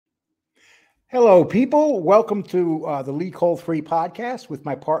Hello, people. Welcome to the Lee Cole 3 podcast with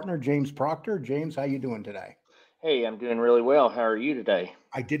my partner, James Proctor. James, how you doing today? Hey, I'm doing really well. How are you today?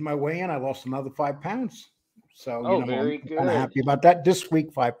 I did my weigh in. I lost another 5 pounds. So, Oh, I'm very kind of good. happy about that. This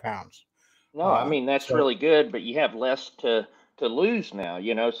week, 5 pounds. No, I mean that's So really good, but you have less to lose now,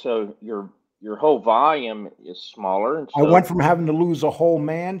 so your whole volume is smaller, and I went so from having to lose a whole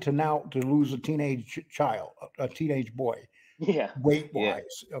man to now to lose a teenage child, a teenage boy, yeah, weight yeah.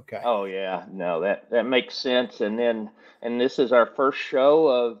 wise. Okay. Oh yeah, no, that makes sense. And this is our first show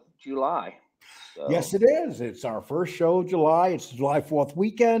of July. Yes, So it is. It's our first show of July. It's July 4th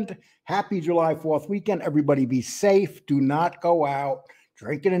weekend. Happy July 4th weekend. Everybody be safe. Do not go out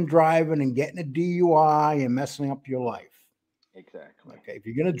drinking and driving and getting a DUI and messing up your life. exactly. Okay. If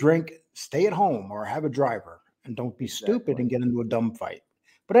you're going to drink, stay at home or have a driver and don't be stupid Exactly. and get into a dumb fight.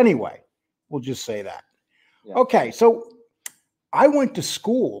 But anyway, we'll just say that. Yeah. Okay. So I went to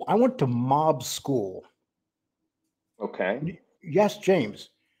school. I went to mob school. Okay. Yes, James.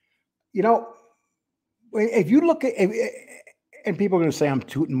 You know, if you look at, and people are going to say I'm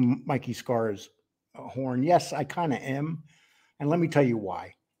tooting Mikey Scars' horn. Yes, I kind of am. And let me tell you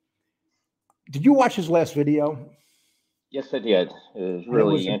why. Did you watch his last video? Yes, I did. It was And it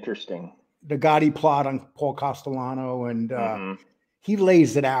really was interesting. the Gotti plot on Paul Castellano, and Hmm. he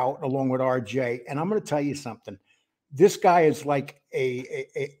lays it out along with RJ. And I'm going to tell you something. This guy is like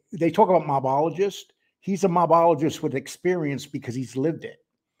they talk about mobologist. He's a mobologist with experience because he's lived it.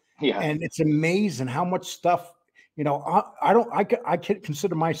 Yeah. And it's amazing how much stuff, I could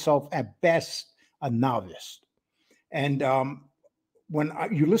consider myself at best a novice. And when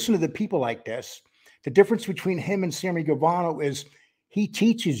you listen to the people like this, the difference between him and Sammy Gavano is he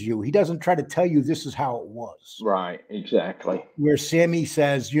teaches you. He doesn't try to tell you this is how it was. Right. Exactly. Where Sammy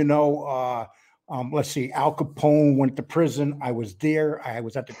says, let's see, Al Capone went to prison. I was there. I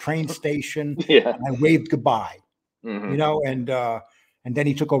was at the train station Yeah. and I waved goodbye, Hmm. and then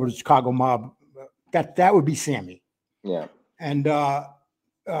he took over the Chicago mob. That would be Sammy. Yeah. And uh,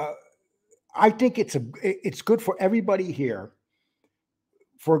 I think it's good for everybody here,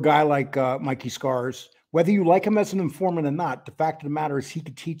 for a guy like Mikey Scars, whether you like him as an informant or not. The fact of the matter is he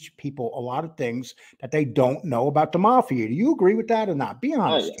could teach people a lot of things that they don't know about the mafia. Do you agree with that or not? Be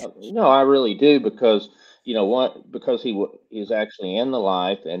honest, James. No, I really do because you know what? Because is actually in the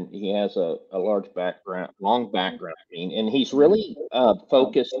life and he has a large background, long background, I mean, and he's really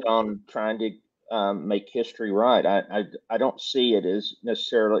focused on trying to make history right. I don't see it as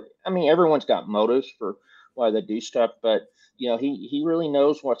necessarily. I mean, everyone's got motives for why they do stuff, but he really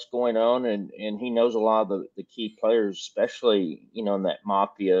knows what's going on, and he knows a lot of the key players, especially in that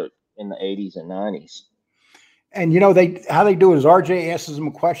mafia in the 80s and 90s. And they how they do it is RJ asks him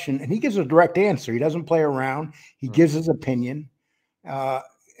a question and he gives a direct answer. He doesn't play around. He gives his opinion, uh,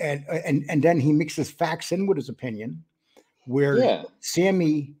 and then he mixes facts in with his opinion. Where Yeah.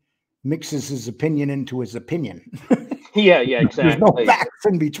 Sammy mixes his opinion into his opinion. Yeah, yeah, There's no exactly. facts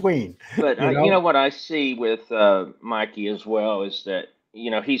in between. But what I see with Mikey as well is that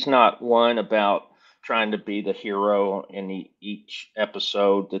he's not one about trying to be the hero in each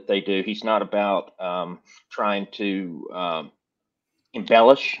episode that they do. He's not about trying to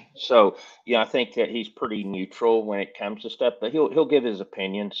embellish. So yeah, I think that he's pretty neutral when it comes to stuff, but he'll give his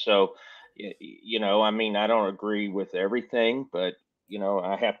opinion. So I mean, I don't agree with everything, but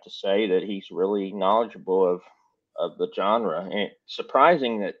I have to say that he's really knowledgeable of the genre. And it's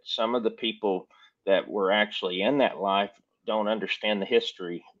surprising that some of the people that were actually in that life don't understand the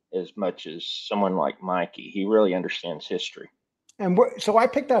history as much as someone like Mikey. He really understands history. And so I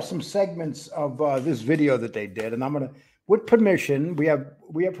picked out some segments of this video that they did, and I'm gonna, with permission, we have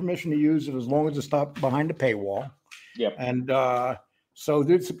permission to use it as long as it's not behind the paywall. Yep. And so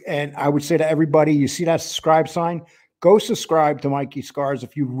this, and I would say to everybody, you see that subscribe sign? Go subscribe to Mikey Scars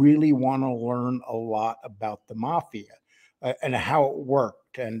if you really want to learn a lot about the mafia and how it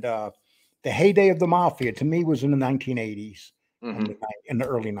worked. And the heyday of the mafia to me was in the 1980s and Hmm. in the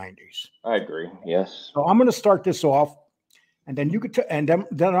early 90s. I agree. Yes. So I'm going to start this off, and then you could, and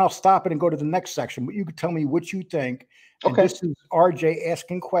then I'll stop it and go to the next section. But you could tell me what you think. And Okay. this is RJ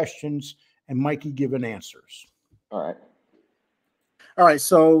asking questions and Mikey giving answers. All right. All right,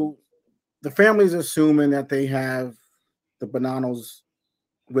 so the family's assuming that they have the Bananos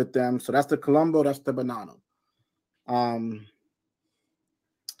with them. So that's the Colombo, that's the Banano.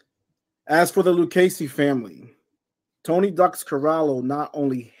 As for the Lucchese family, Tony Ducks Corallo not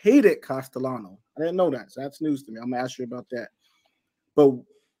only hated Castellano, I didn't know that, so that's news to me. I'm gonna ask you about that. But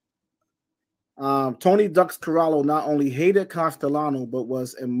Tony Ducks Corallo not only hated Castellano, but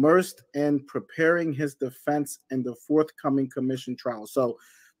was immersed in preparing his defense in the forthcoming commission trial. So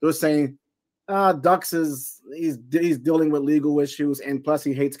they're saying Dux he's dealing with legal issues, and plus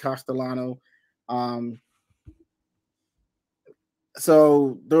he hates Castellano.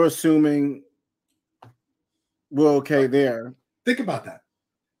 So they're assuming we're okay there. Think about that.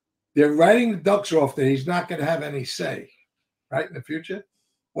 They're writing the Ducks off that he's not going to have any say, right, in the future.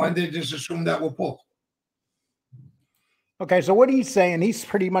 Why didn't they just assume that with Paul? Okay, so what he's saying, he's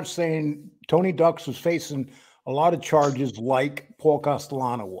pretty much saying Tony Ducks was facing a lot of charges like Paul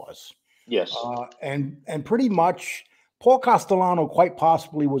Castellano was. Yes. And pretty much Paul Castellano quite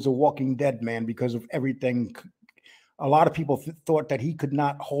possibly was a walking dead man because of everything. A lot of people thought that he could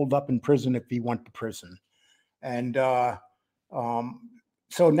not hold up in prison if he went to prison. And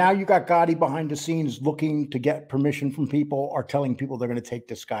so now you got Gotti behind the scenes looking to get permission from people or telling people they're going to take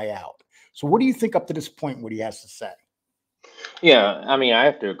this guy out. So what do you think up to this point, what he has to say? Yeah, I mean, I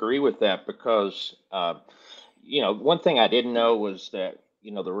have to agree with that because, one thing I didn't know was that,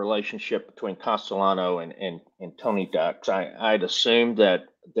 the relationship between Castellano and Tony Ducks. I'd assumed that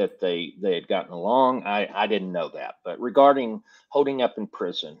they had gotten along. I didn't know that. But regarding holding up in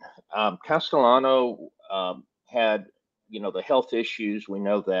prison, Castellano had, the health issues. We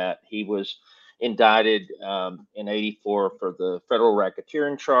know that he was indicted in '84 for the federal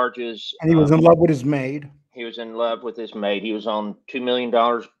racketeering charges. And he was in love with his maid. He was in love with his maid. He was on $2 million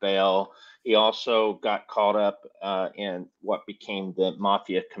bail. He also got caught up in what became the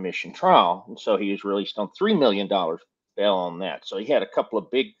Mafia Commission trial. And so he was released on $3 million bail on that. So he had a couple of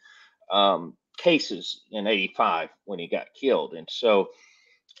big cases in '85 when he got killed. And so,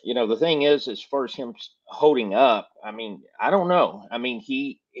 the thing is, as far as him holding up, I mean, I don't know. I mean,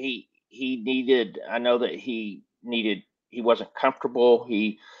 he needed, I know that he wasn't comfortable.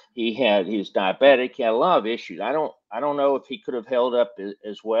 He was diabetic. He had a lot of issues. I don't know if he could have held up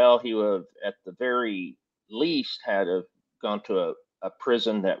as well. He would have, at the very least, had to have gone to a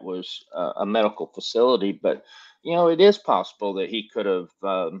prison that was a medical facility. But it is possible that he could have,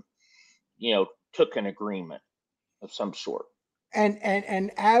 took an agreement of some sort.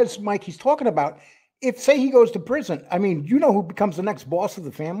 And as Mikey's talking about, if say he goes to prison, I mean, who becomes the next boss of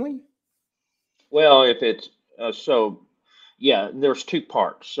the family? Well, if it's yeah, there's two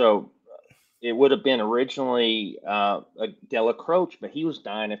parts. So it would have been originally Della Croce, but he was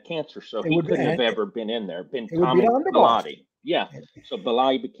dying of cancer, so he couldn't have ever been in there. Been Tommy Bilotti. Yeah. So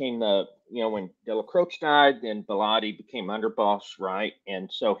Bilotti became when Della Croce died, then Bilotti became underboss, right? And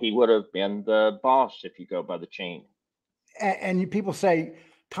so he would have been the boss if you go by the chain. And people say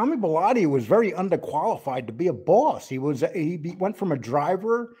Tommy Bilotti was very underqualified to be a boss. He went from a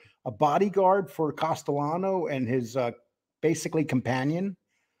driver, a bodyguard for Castellano and his basically companion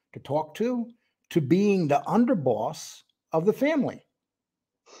to talk to being the underboss of the family.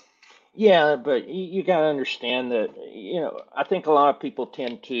 Yeah, but you got to understand that, I think a lot of people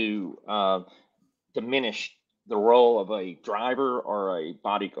tend to diminish the role of a driver or a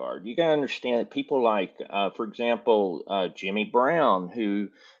bodyguard. You got to understand that people like, for example, Jimmy Brown,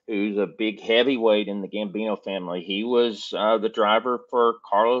 who's a big heavyweight in the Gambino family. He was the driver for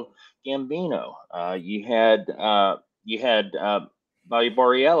Carlo Gambino. You had Bobby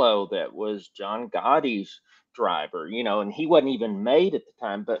Borriello, that was John Gotti's driver, and he wasn't even made at the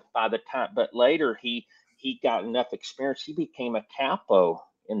time, but later he got enough experience. He became a capo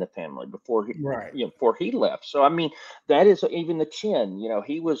in the family before he left. So I mean, that is even the chin.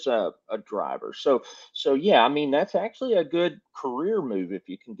 He was a driver. So yeah, I mean, that's actually a good career move if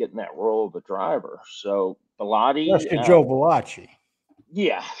you can get in that role of a driver. So Bilotti, Joe Bilotti.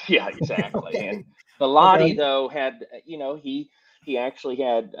 Yeah, exactly. Okay. And Bilotti though had, he actually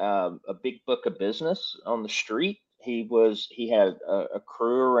had a big book of business on the street. He had a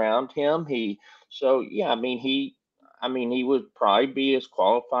crew around him. He would probably be as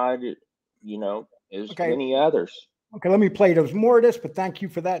qualified, as many others. Okay, let me play. There's more of this, but thank you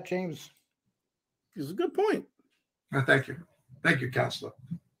for that, James. It's a good point. Thank you. Thank you, Counselor.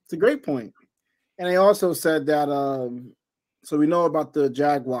 It's a great point. And he also said that, so we know about the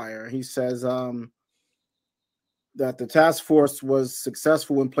Jaguar. He says that the task force was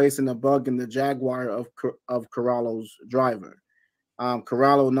successful in placing a bug in the Jaguar of Corallo's driver.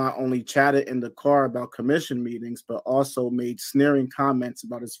 Corallo not only chatted in the car about commission meetings, but also made sneering comments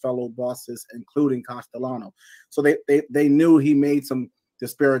about his fellow bosses, including Castellano. So they knew he made some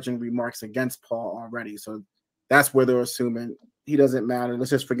disparaging remarks against Paul already. So that's where they're assuming he doesn't matter.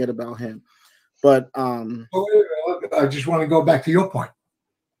 Let's just forget about him. But I just want to go back to your point.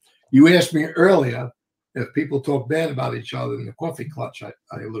 You asked me earlier if people talk bad about each other in the coffee clutch. I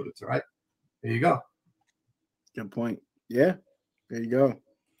alluded to, right? There you go. Good point. Yeah. There you go.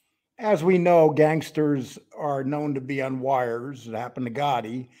 As we know, gangsters are known to be on wires. It happened to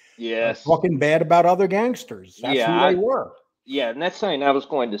Gotti. Yes. Talking bad about other gangsters. That's who they were. Yeah, and that's something I was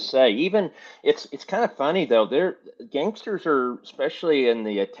going to say. Even it's kind of funny though. They're gangsters are, especially in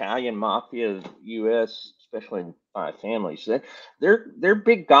the Italian mafia, U.S., especially in five families. They're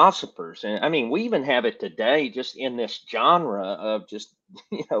big gossipers, and I mean we even have it today, just in this genre of just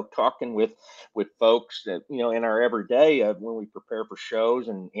talking with folks that in our everyday when we prepare for shows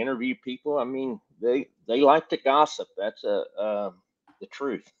and interview people. I mean they like to gossip. That's the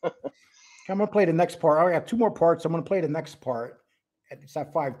truth. I'm going to play the next part. I got two more parts. I'm going to play the next part. It's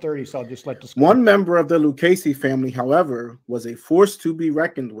at 5:30, so I'll just let this go. One member of the Lucchese family, however, was a force to be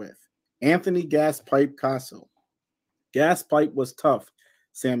reckoned with, Anthony Gaspipe Casso. Gaspipe was tough,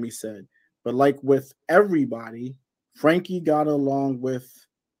 Sammy said, but like with everybody, Frankie got along with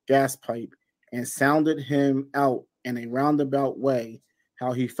Gaspipe and sounded him out in a roundabout way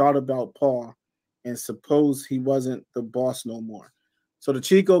how he thought about Paul and supposed he wasn't the boss no more. So the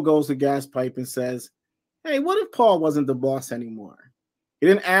Chico goes to Gaspipe and says, hey, what if Paul wasn't the boss anymore? He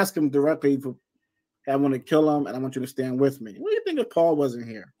didn't ask him directly for, I want to kill him and I want you to stand with me. What do you think if Paul wasn't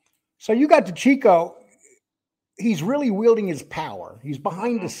here? So you got the Chico. He's really wielding his power. He's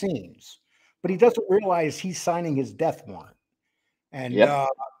behind the scenes, but he doesn't realize he's signing his death warrant. And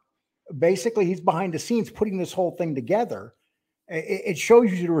basically he's behind the scenes putting this whole thing together. It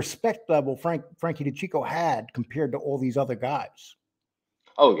shows you the respect level Frankie DeCicco had compared to all these other guys.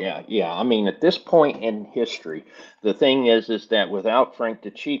 Oh yeah. I mean, at this point in history, the thing is that without Frank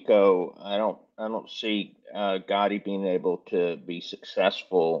DeCicco, I don't see Gotti being able to be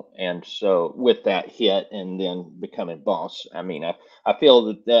successful, and so with that hit and then becoming boss. I mean, I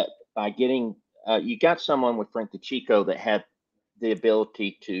feel that by getting you got someone with Frank DeCicco that had the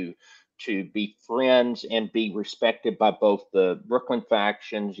ability to be friends and be respected by both the Brooklyn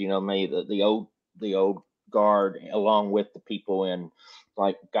factions, maybe the old guard, along with the people in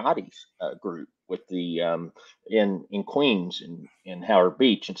like Gotti's group with the in Queens and in Howard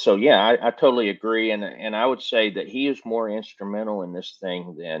Beach. And so I totally agree, and I would say that he is more instrumental in this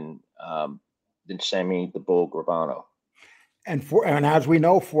thing than Sammy the Bull Gravano. And as we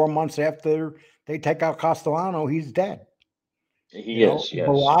know, 4 months after they take out Castellano, he's dead. He is, yes.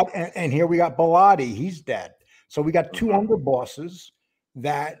 Bilotti, and here we got Bilotti. He's dead. So we got two underbosses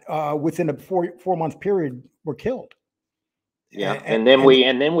that within a 4-month period were killed. Yeah, and then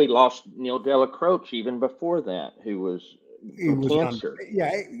we lost Neil Della Croce even before that, who was cancer.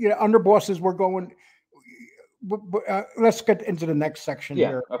 Underbosses were going. Let's get into the next section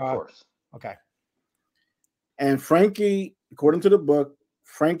here. Of course. Okay. And Frankie, according to the book,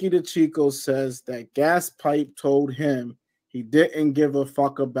 Frankie DeCicco says that Gaspipe told him he didn't give a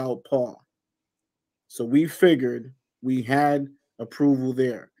fuck about Paul. So we figured we had approval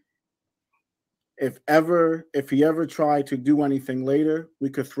there. If he ever tried to do anything later, we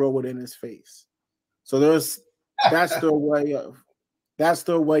could throw it in his face. So that's their way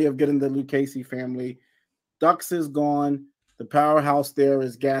of getting the Lucchese family. Dux is gone. The powerhouse there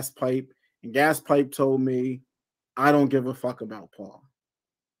is Gaspipe, and Gaspipe told me, I don't give a fuck about Paul.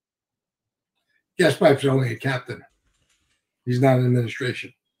 Gaspipe's only a captain. He's not in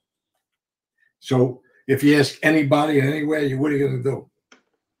administration. So if you ask anybody anywhere, what are you going to do?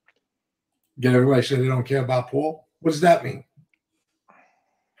 Get everybody to say they don't care about Paul? What does that mean?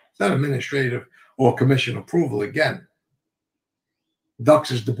 It's not administrative or commission approval again.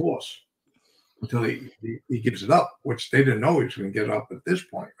 Dux is the boss until he gives it up, which they didn't know he was going to get it up at this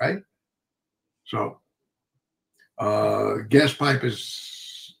point, right? So Gaspipe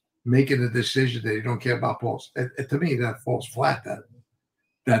is making a decision that he don't care about Paul. To me, that falls flat.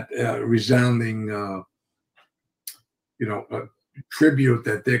 That resounding, tribute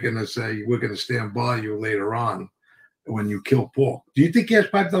that they're going to say, we're going to stand by you later on when you kill Paul. Do you think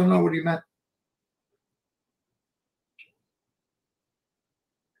Gaspipe don't know what he meant?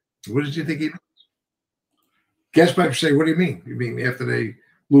 What did you think he meant? Gaspipe say, what do you mean? You mean after they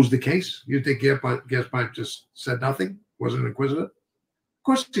lose the case? You think Gaspipe just said nothing? Wasn't inquisitive? Of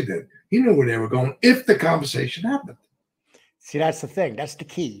course he did. He knew where they were going if the conversation happened. See, that's the thing. That's the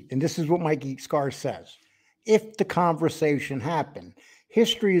key. And this is what Mikey Scars says. If the conversation happened,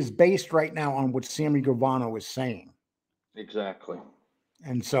 history is based right now on what Sammy Gravano is saying. Exactly.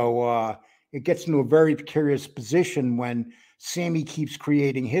 And so it gets into a very precarious position when Sammy keeps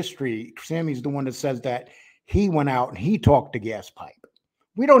creating history. Sammy's the one that says that he went out and he talked to Gaspipe.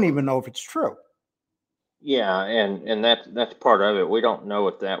 We don't even know if it's true. Yeah, and that's part of it. We don't know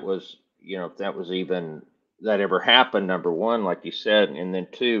if that was, if that was even that ever happened, number one, like you said, and then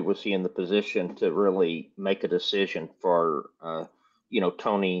two, was he in the position to really make a decision for,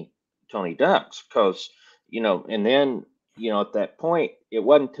 Tony Tony Ducks, because and then at that point it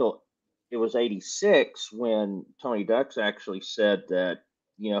wasn't until it was 86 when Tony Ducks actually said that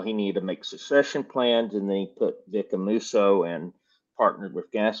he needed to make succession plans, and then he put Vic Amuso and partnered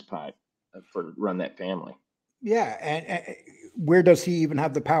with Gaspipe for run that family. Yeah, and where does he even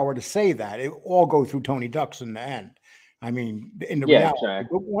have the power to say that? It all go through Tony Ducks in the end. I mean, in the reality.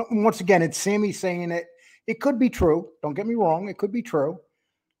 Exactly. But once again, it's Sammy saying it. It could be true. Don't get me wrong. It could be true,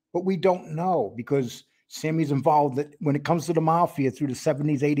 but we don't know because Sammy's involved. That when it comes to the mafia through the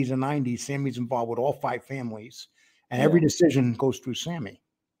 70s, 80s, and 90s, Sammy's involved with all 5 families, and every decision goes through Sammy.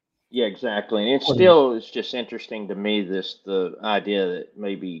 Yeah, exactly. And it's just interesting to me the idea that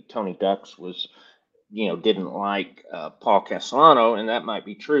maybe Tony Ducks was didn't like Paul Castellano, and that might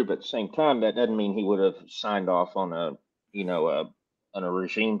be true, but at the same time, that doesn't mean he would have signed off on a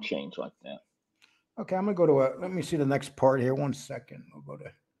regime change like that. Okay, I'm gonna go to let me see the next part here. 1 second. I'll go to.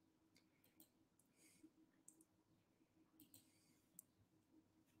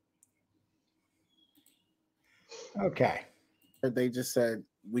 Okay. They just said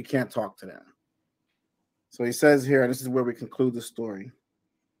we can't talk to them. So he says here, and this is where we conclude the story.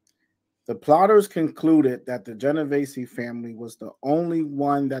 The plotters concluded that the Genovese family was the only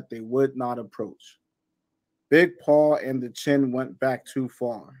one that they would not approach. Big Paul and the Chin went back too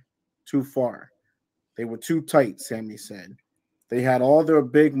far. They were too tight, Sammy said. They had all their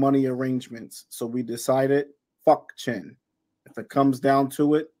big money arrangements, so we decided, fuck Chin. If it comes down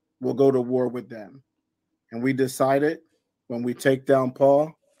to it, we'll go to war with them. And we decided, when we take down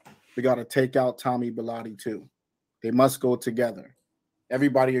Paul, we got to take out Tommy Bilotti too. They must go together.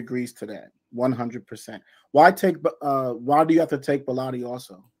 Everybody agrees to that, 100%. Why do you have to take Bilotti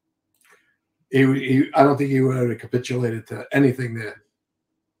also? I don't think he would have capitulated to anything there.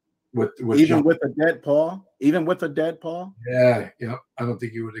 With even with a dead Paul? Even with a dead Paul? Yeah. I don't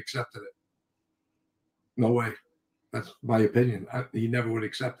think he would have accepted it. No way. That's my opinion. He never would have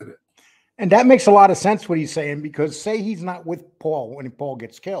accepted it. And that makes a lot of sense what he's saying, because say he's not with Paul when Paul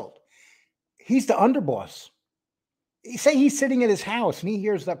gets killed. He's the underboss. Say he's sitting at his house and he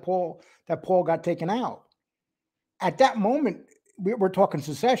hears that Paul got taken out. At that moment, we're talking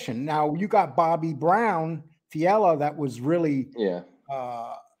secession. Now you got Bobby Brown, Fiala, that was really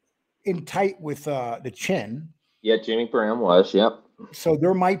in tight with the Chin. Yeah, Jimmy Brown was. Yep. So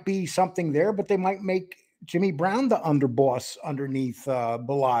there might be something there, but they might make Jimmy Brown the underboss underneath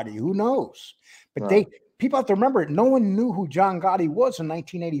Bilotti. Who knows? But people have to remember, no one knew who John Gotti was in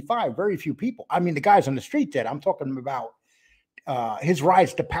 1985. Very few people. I mean, the guys on the street did. I'm talking about his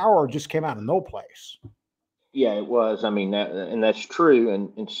rise to power just came out of no place. Yeah, it was. I mean, that's true.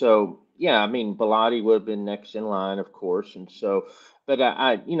 And so, yeah, I mean, Bilotti would have been next in line, of course. And so, but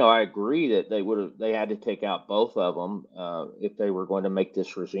I agree that they had to take out both of them if they were going to make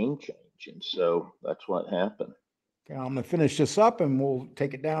this regime change. And so that's what happened. Okay, I'm going to finish this up and we'll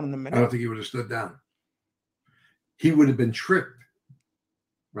take it down in a minute. I don't think he would have stood down. He would have been tricked,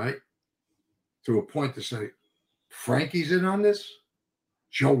 right? To a point to say, Frankie's in on this?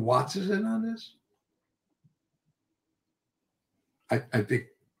 Joe Watts is in on this? I think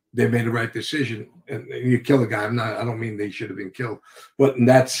they made the right decision. And you kill a guy. I don't mean they should have been killed. But in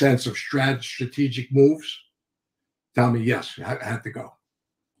that sense of strategic moves, tell me, yes, I had to go.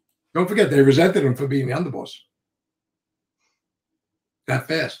 Don't forget, they resented him for being the underboss. That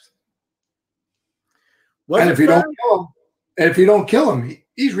fast. And if you don't kill him,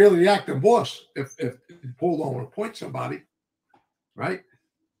 he's really the acting boss. If Paul don't appoint somebody, right?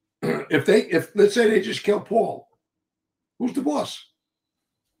 If let's say they just kill Paul, who's the boss?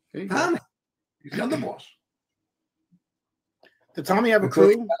 Tommy. He's the underboss. Did Tommy have a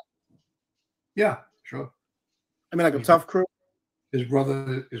crew? Yeah, sure. I mean, like a tough crew. His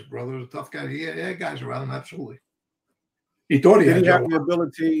brother was a tough guy. He had guys around him, absolutely. He thought he had the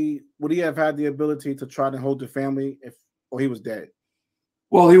ability. Would he have had the ability to try to hold the family or he was dead?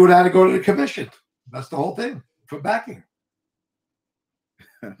 Well, he would have had to go to the commission. That's the whole thing for backing.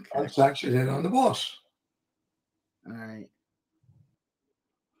 Okay. That's actually it on the boss. All right.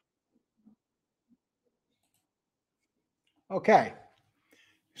 Okay.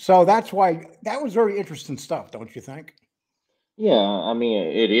 So that's why that was very interesting stuff, don't you think? Yeah, I mean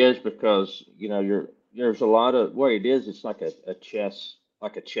it is because there's a lot of what it is. It's like a chess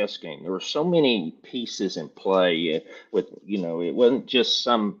game. There were so many pieces in play with it wasn't just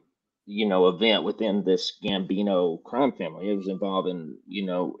some event within this Gambino crime family. It was involving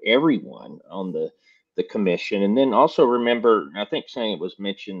everyone on the commission. And then also remember, I think saying it was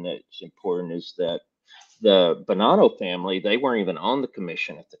mentioned that's important is that the Bonanno family, they weren't even on the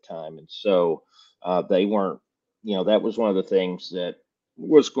commission at the time, and so they weren't. That was one of the things that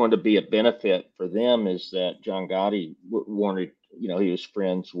was going to be a benefit for them is that John Gotti wanted, he was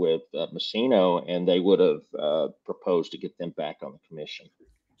friends with Messino, and they would have proposed to get them back on the commission.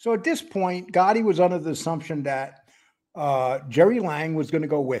 So at this point, Gotti was under the assumption that Jerry Lang was going to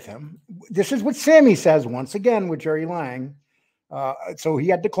go with him. This is what Sammy says once again with Jerry Lang. So he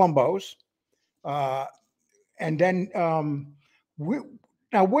had the Columbos. And then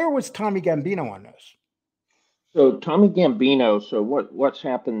where was Tommy Gambino on this? So Tommy Gambino. So what's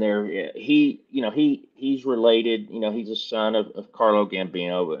happened there? He's related. He's a son of Carlo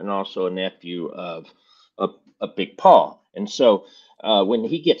Gambino, and also a nephew of Big Paul. And so when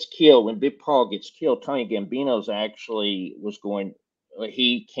Big Paul gets killed, Tommy Gambino's actually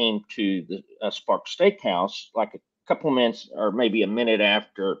he came to the Spark Steakhouse like a couple of minutes or maybe a minute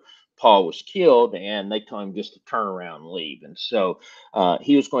after Paul was killed, and they told him just to turn around and leave. And so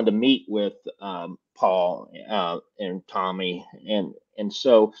he was going to meet with Paul and Tommy, and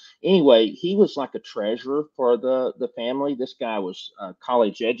so anyway, he was like a treasurer for the family. This guy was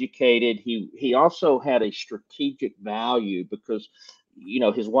college educated. He also had a strategic value because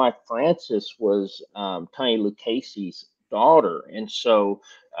his wife Frances was Tony Lucchese's daughter, and so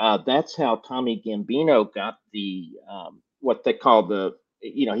that's how Tommy Gambino got the what they call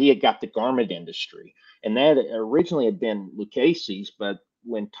he had got the garment industry, and that originally had been Lucchese's, but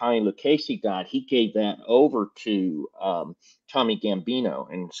when Tommy Lucchese died, he gave that over to Tommy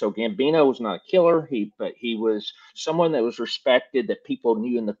Gambino. And so Gambino was not a killer, but he was someone that was respected, that people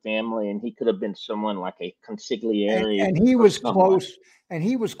knew in the family, and he could have been someone like a consigliere. And he was close, and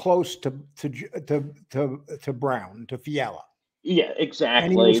he was close to Brown, to Fiala. Yeah,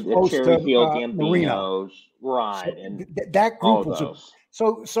 exactly. The Cherry Hill Gambinos, right? So and that group was those.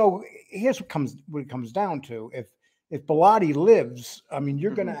 So here's what it comes down to. If Bilotti lives, I mean,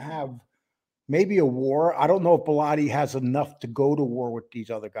 you're going to have maybe a war. I don't know if Bilotti has enough to go to war with these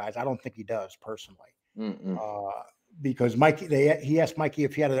other guys. I don't think he does personally, because Mikey. He asked Mikey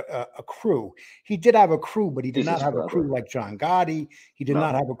if he had a crew. He did have a crew, but he did not have a crew like John Gotti. He did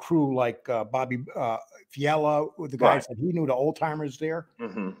not have a crew like Bobby Fiala, with the guys that he knew, the old timers there.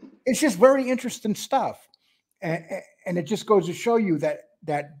 It's just very interesting stuff, and it just goes to show you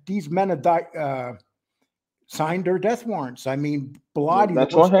that these men have died. Signed their death warrants. I mean, Bilotti.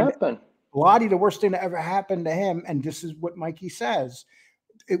 That's what happened. Bilotti, the worst thing that ever happened to him, and this is what Mikey says,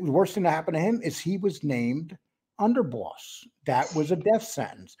 the worst thing that happened to him is he was named underboss. That was a death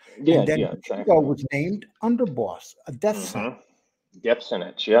sentence. Yeah, and then exactly. Decicco was named underboss, a death sentence. Death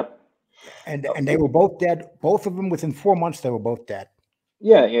sentence, yep. And they were both dead. Both of them within 4 months, they were both dead.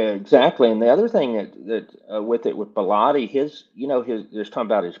 Yeah, exactly. And the other thing that with Bilotti, there's talking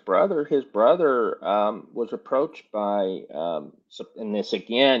about his brother. His brother was approached by, and this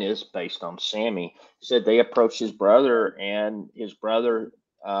again is based on Sammy. He said they approached his brother, and his brother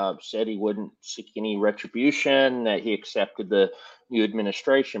said he wouldn't seek any retribution, that he accepted the new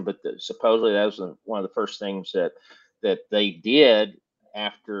administration. But supposedly that was one of the first things that they did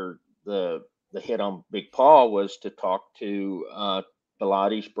after the hit on Big Paul was to talk to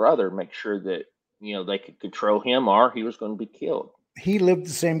Bilotti's brother, make sure that they could control him, or he was going to be killed. He lived the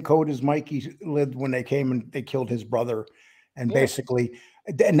same code as Mikey lived when they came and they killed his brother, and basically,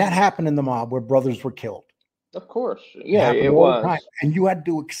 and that happened in the mob where brothers were killed. Of course, yeah, it was, and you had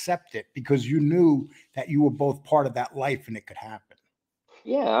to accept it because you knew that you were both part of that life and it could happen.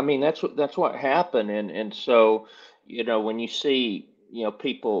 Yeah, I mean that's what happened, and so when you see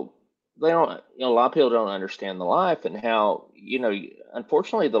people. They don't, a lot of people don't understand the life and how,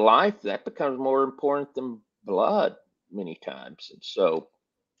 unfortunately, the life that becomes more important than blood many times. And so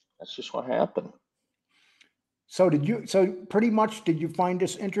that's just what happened. So pretty much, did you find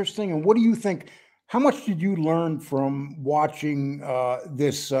this interesting? And what do you think? How much did you learn from watching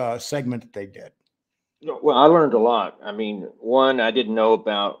this segment that they did? Well, I learned a lot. I mean, one, I didn't know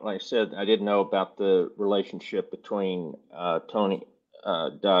about, like I said, I didn't know about the relationship between Tony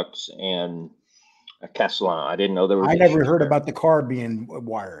Ducks and Castellano. I didn't know there was. I never heard about the car being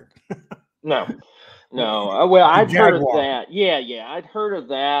wired. No. Well, I'd heard of that. Yeah, I'd heard of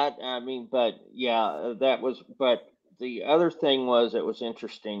that. I mean, but yeah, that was. But the other thing was, it was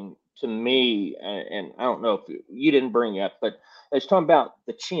interesting to me, and I don't know if you didn't bring it up, but I was talking about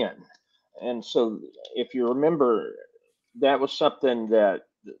the chin, and so if you remember, that was something that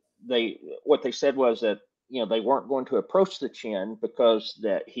what they said was that. They weren't going to approach the chin because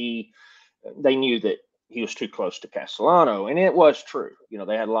they knew that he was too close to Castellano. And it was true.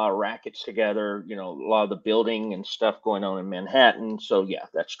 They had a lot of rackets together, a lot of the building and stuff going on in Manhattan. So yeah,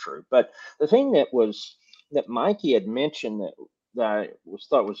 that's true. But the thing that Mikey had mentioned that I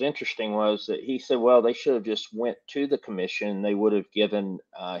thought was interesting was that he said, well, they should have just went to the commission. They would have given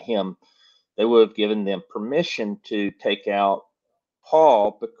they would have given them permission to take out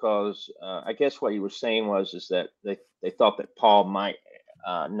Paul, because I guess what he was saying was is that they thought that Paul might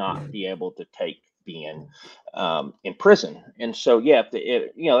not be able to take being in prison, and so yeah,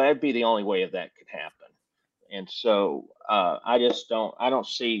 that'd be the only way that could happen. And so I don't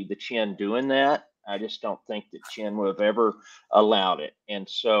see the Chin doing that. I just don't think that Chin would have ever allowed it. And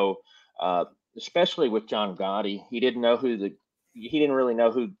so, especially with John Gotti, he didn't really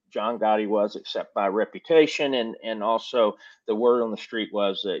know who John Gotti was except by reputation, and also the word on the street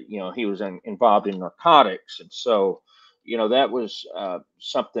was that he was involved in narcotics, and so that was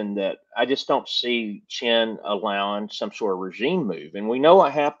something that I just don't see Chin allowing some sort of regime move, and we know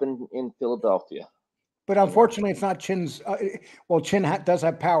what happened in Philadelphia. But unfortunately, it's not Chin's. Well, Chin does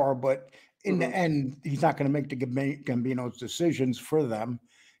have power, but in the end, he's not going to make the Gambino's decisions for them.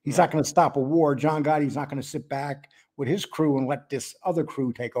 He's not going to stop a war. John Gotti's not going to sit back with his crew and let this other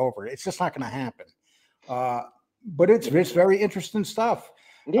crew take over. It's just not going to happen. But it's very interesting stuff.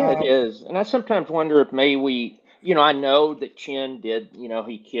 Yeah, it is. And I sometimes wonder if maybe I know that Chin did,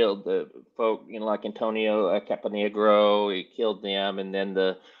 he killed the folk, like Antonio Caponegro, he killed them. And then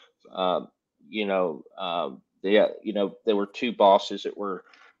there were two bosses that were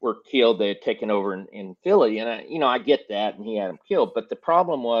killed. They had taken over in Philly, and I get that, and he had them killed. But the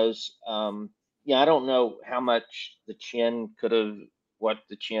problem was, I don't know how much the Chin what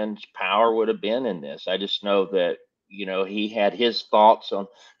the Chin's power would have been in this. I just know that he had his thoughts on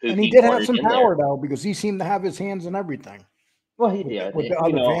who, and he did have some power though, because he seemed to have his hands in everything. Well, he did with the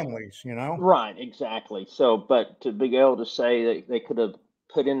other families, Right, exactly. So, but to be able to say that they could have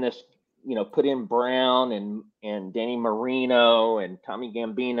put in this. Put in Brown and Danny Marino and Tommy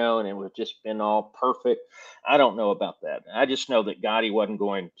Gambino, and it would have just been all perfect. I don't know about that. I just know that Gotti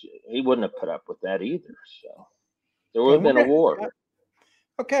he wouldn't have put up with that either. So there would have been a war.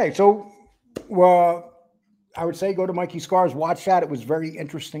 Okay. So, well, I would say go to Mikey Scars, watch that. It was very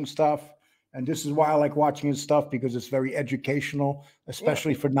interesting stuff. And this is why I like watching his stuff, because it's very educational,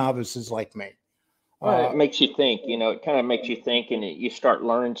 especially for novices like me. Well, it makes you think, it kind of makes you think, and you start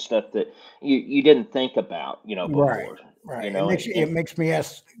learning stuff that you didn't think about, before. Right. It makes me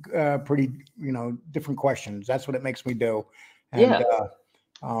ask pretty, different questions. That's what it makes me do. And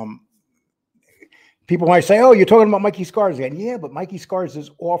people might say, oh, you're talking about Mikey Scars again. Yeah, but Mikey Scars is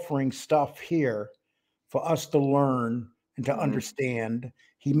offering stuff here for us to learn and to understand.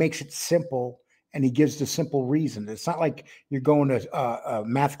 He makes it simple. And he gives the simple reason. It's not like you're going to a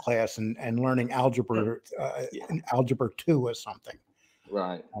math class and learning algebra, algebra 2 or something.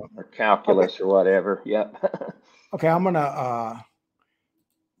 Right. Or calculus or whatever. Yep. Okay. I'm gonna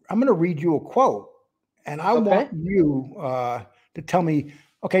read you a quote, and I want you to tell me.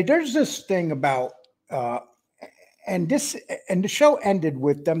 Okay. There's this thing about, and the show ended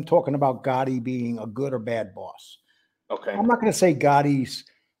with them talking about Gotti being a good or bad boss. Okay. I'm not going to say Gotti's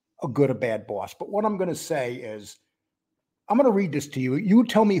a good or bad boss, but what I'm going to say is, I'm going to read this to you. You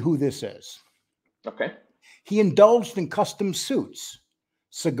tell me who this is. Okay. He indulged in custom suits,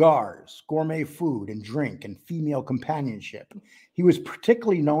 cigars, gourmet food and drink, and female companionship. He was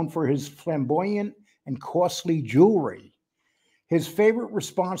particularly known for his flamboyant and costly jewelry. His favorite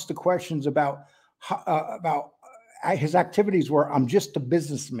response to questions about his activities were, "I'm just a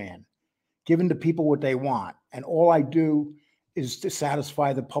businessman, giving the people what they want, and all I do is to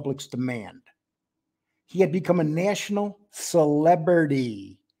satisfy the public's demand." He had become a national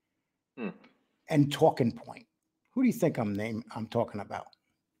celebrity and talking point. Who do you think I'm talking about?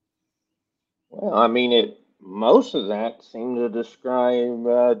 Well, I mean, most of that seemed to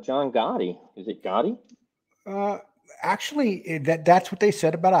describe John Gotti. Is it Gotti? Actually, that's what they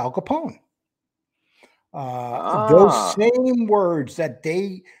said about Al Capone. Those same words that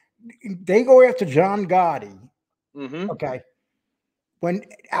they go after John Gotti. Okay. When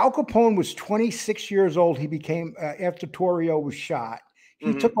Al Capone was 26 years old, he became, after Torrio was shot,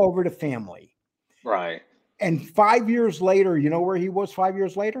 he took over the family. Right. And 5 years later, you know where he was 5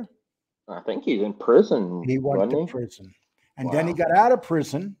 years later? I think he's in prison. He went to prison. And then he got out of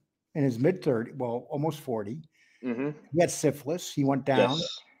prison in his mid-30s, well, almost 40. He had syphilis. He went down.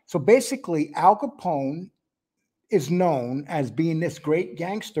 Yes. So basically, Al Capone is known as being this great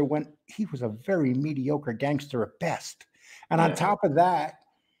gangster when he was a very mediocre gangster at best. And on top of that,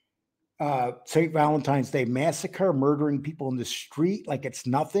 St. Valentine's Day Massacre, murdering people in the street like it's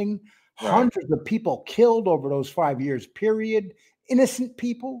nothing. Right. Hundreds of people killed over those 5 years period. Innocent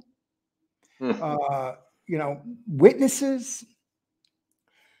people, witnesses.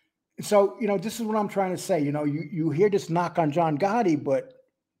 So, this is what I'm trying to say. You hear this knock on John Gotti, but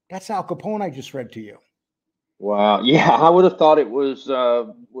that's Al Capone I just read to you. Wow. Yeah, I would have thought it was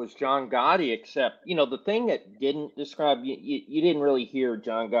John Gotti, except, the thing that didn't describe you didn't really hear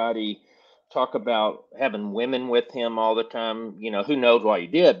John Gotti talk about having women with him all the time. Who knows why he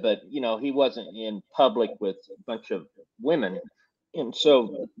did, but he wasn't in public with a bunch of women. And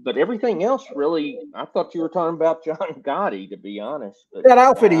so, but everything else really, I thought you were talking about John Gotti, to be honest. But, that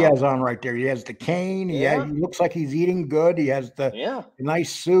outfit he has on right there. He has the cane. He looks like he's eating good. He has the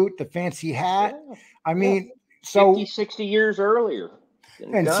nice suit, the fancy hat. Yeah. I mean, so 50, 60 years earlier.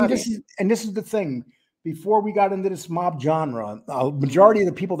 And see, this is the thing. Before we got into this mob genre, a majority of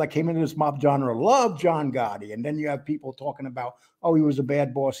the people that came into this mob genre loved John Gotti. And then you have people talking about, oh, he was a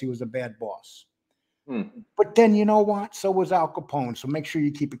bad boss. He was a bad boss. But then you know what? So was Al Capone. So make sure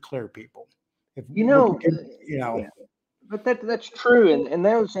you keep it clear, people. If But that's true, and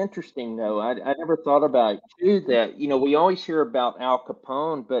that was interesting though. I never thought about it too. That we always hear about Al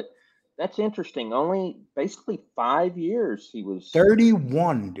Capone, but that's interesting. Only basically 5 years he was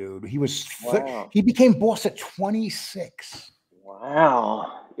 31, dude. He was he became boss at 26.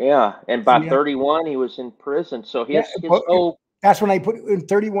 Wow. Yeah, and by 31 he was in prison. So his whole. That's when I put in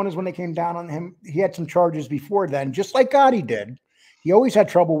 31 is when they came down on him. He had some charges before then, just like Gotti did. He always had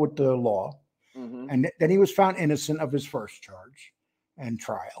trouble with the law. And then he was found innocent of his first charge and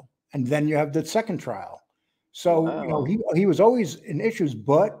trial. And then you have the second trial. So, he was always in issues,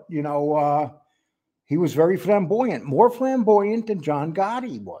 but, he was very flamboyant, more flamboyant than John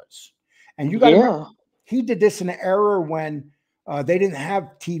Gotti was. And you got to remember, he did this in an era when they didn't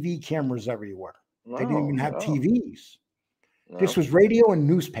have TV cameras everywhere. They didn't even have TVs. This was radio and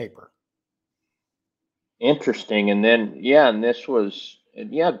newspaper. Interesting. And then, and this was,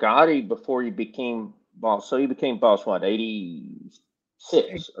 Gotti before he became boss. So he became boss, what,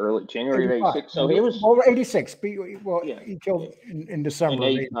 86, early January 85. 86. So he was. Over 86. Well, he killed in December.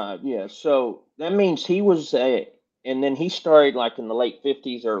 85, yeah. So that means he was and then he started like in the late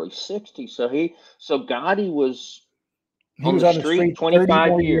 50s, early 60s. So Gotti was on the street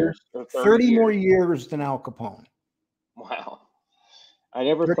 25 years. 30 more years than Al Capone. Wow. I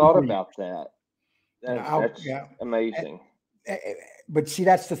never thought about that. That's amazing. But see,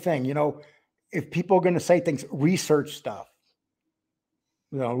 that's the thing, if people are going to say things, research stuff.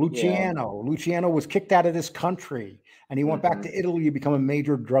 Luciano was kicked out of this country and he went back to Italy to become a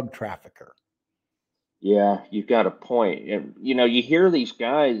major drug trafficker. Yeah, you've got a point. And, you hear these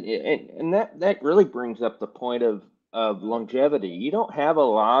guys and that really brings up the point of longevity. You don't have a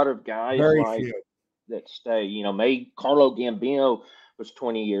lot of guys that stay, Carlo Gambino was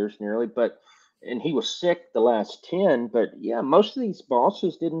 20 years nearly, and he was sick the last 10, but most of these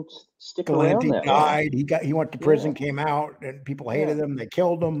bosses didn't stick around that died. Long. He went to prison, came out, and people hated him. They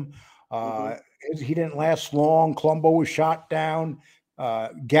killed him. He didn't last long. Colombo was shot down.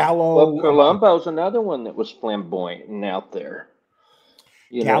 Gallo. Well, Colombo's another one that was flamboyant and out there.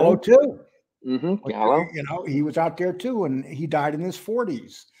 Gallo too. Gallo. He was out there too, and he died in his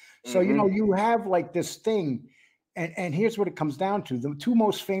 40s. So, you have like this thing, and here's what it comes down to. The two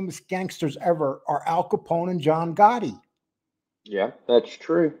most famous gangsters ever are Al Capone and John Gotti. Yeah, that's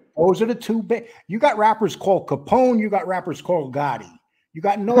true. Those are the two big. You got rappers called Capone, you got rappers called Gotti. You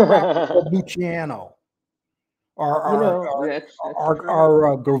got no rappers called Luciano or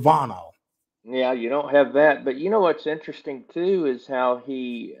Gravano. Yeah, you don't have that. But what's interesting too is how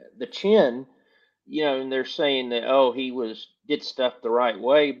the chin, and they're saying that, he did stuff the right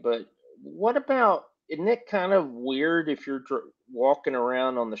way. But what about, isn't it kind of weird if you're walking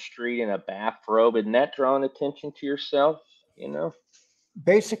around on the street in a bathrobe? Isn't that drawing attention to yourself?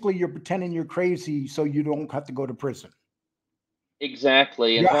 Basically, you're pretending you're crazy so you don't have to go to prison.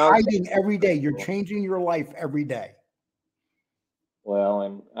 Exactly. You're hiding every day. You're changing your life every day. Well,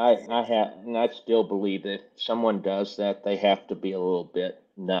 and I still believe that if someone does that, they have to be a little bit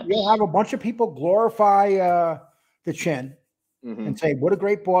nuts. You'll have a bunch of people glorify the chin and say what a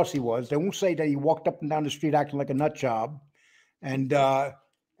great boss he was. They won't say that he walked up and down the street acting like a nut job. And then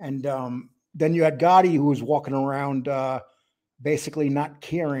you had Gotti, who was walking around basically not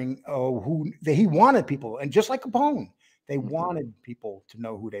caring who he wanted people, and just like Capone, they wanted people to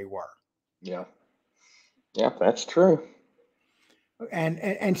know who they were. Yeah, that's true.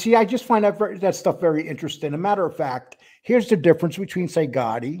 And see, I just find that stuff very interesting. A matter of fact, here's the difference between, say,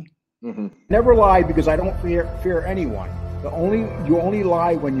 Gotti. Never lie because I don't fear anyone. You only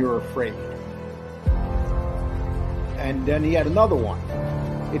lie when you're afraid. And then he had another one.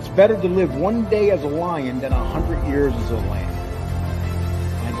 It's better to live one day as a lion than 100 years as a lamb.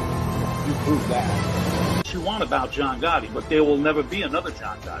 And you prove that. What you want about John Gotti, but there will never be another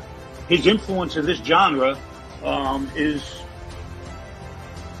John Gotti. his influence in this genre is,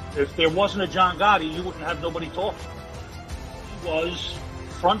 if there wasn't a John Gotti, you wouldn't have nobody talking. He was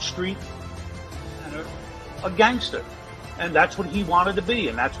front street, a gangster. And that's what he wanted to be,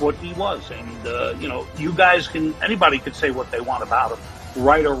 and that's what he was. And, you know, you guys anybody could say what they want about him,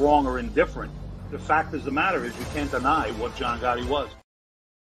 right or wrong or indifferent. The fact of the matter is you can't deny what John Gotti was.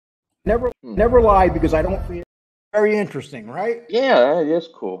 Never lie, because I don't feel very interesting, right? Yeah, it is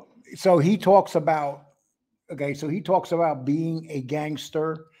cool. So he talks about, being a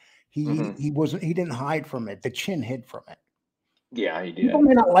gangster. He didn't hide from it. The chin hid from it. Yeah, he did. People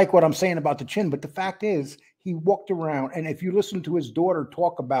may not like what I'm saying about the chin, but the fact is he walked around, and if you listen to his daughter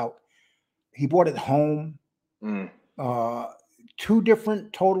talk about, he bought it home. Two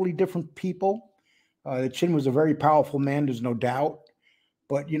totally different people. The Chin was a very powerful man, there's no doubt.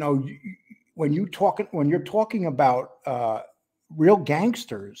 But you know, when you're talking about real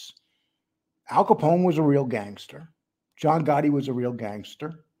gangsters, Al Capone was a real gangster. John Gotti was a real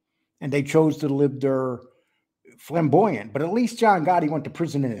gangster, and they chose to live their flamboyant. But at least John Gotti went to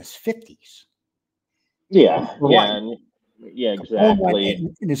prison in his 50s. Yeah,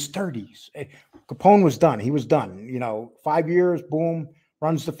 exactly. In his 30s. Capone was done. He was done. You know, 5 years, boom,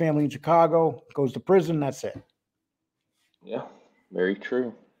 runs the family in Chicago, goes to prison. That's it. Yeah, very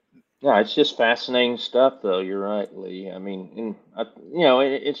true. Yeah, it's just fascinating stuff, though. You're right, Lee. I mean, you know,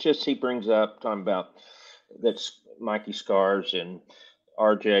 it's just he brings up talking about that's Mikey Scars and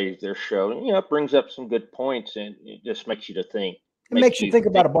RJ, their show. You know, it brings up some good points, and it just makes you to think. It makes you think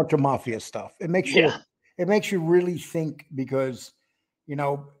about a bunch of mafia stuff. It makes you. It makes you really think, because, you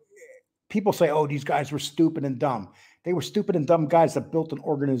know, people say, oh, these guys were stupid and dumb. They were stupid and dumb guys that built an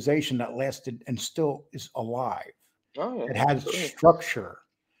organization that lasted and still is alive. Oh, yeah, it has structure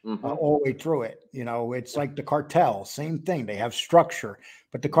all the way through it. You know, it's like the cartel, same thing. They have structure,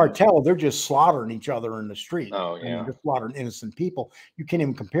 but the cartel, they're just slaughtering each other in the street. Oh, yeah. And they're slaughtering innocent people. You can't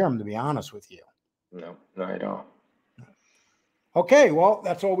even compare them, to be honest with you. No, not at all. Okay, well,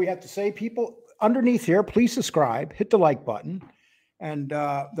 that's all we have to say, people. Underneath here, please subscribe, hit the like button, and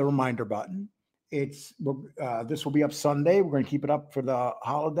the reminder button. This will be up Sunday. We're going to keep it up for the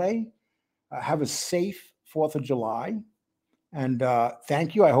holiday. Have a safe 4th of July. And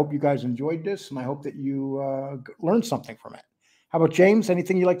thank you. I hope you guys enjoyed this, and I hope that you learned something from it. How about James?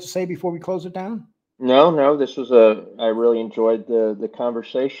 Anything you'd like to say before we close it down? No, this was I really enjoyed the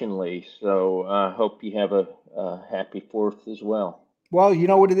conversation, Lee. So I hope you have a happy 4th as well. Well, you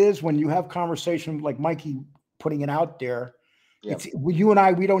know what it is when you have conversation like Mikey putting it out there. It's you and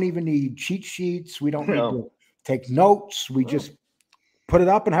I. We don't even need cheat sheets. We don't need to take notes. We just put it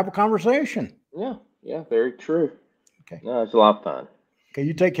up and have a conversation. Yeah, very true. Okay, no, it's a lot of fun. Okay,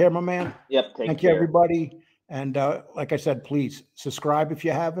 you take care, my man. Yep, thank you, everybody. And like I said, please subscribe if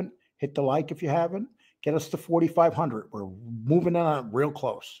you haven't. Hit the like if you haven't. Get us to 4,500. We're moving on real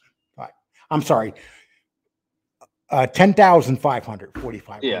close. All right. I'm sorry. 10,500,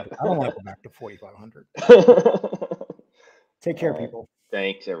 4,500. Yeah. I don't want to go back to 4,500. Take care, people.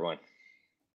 Thanks, everyone.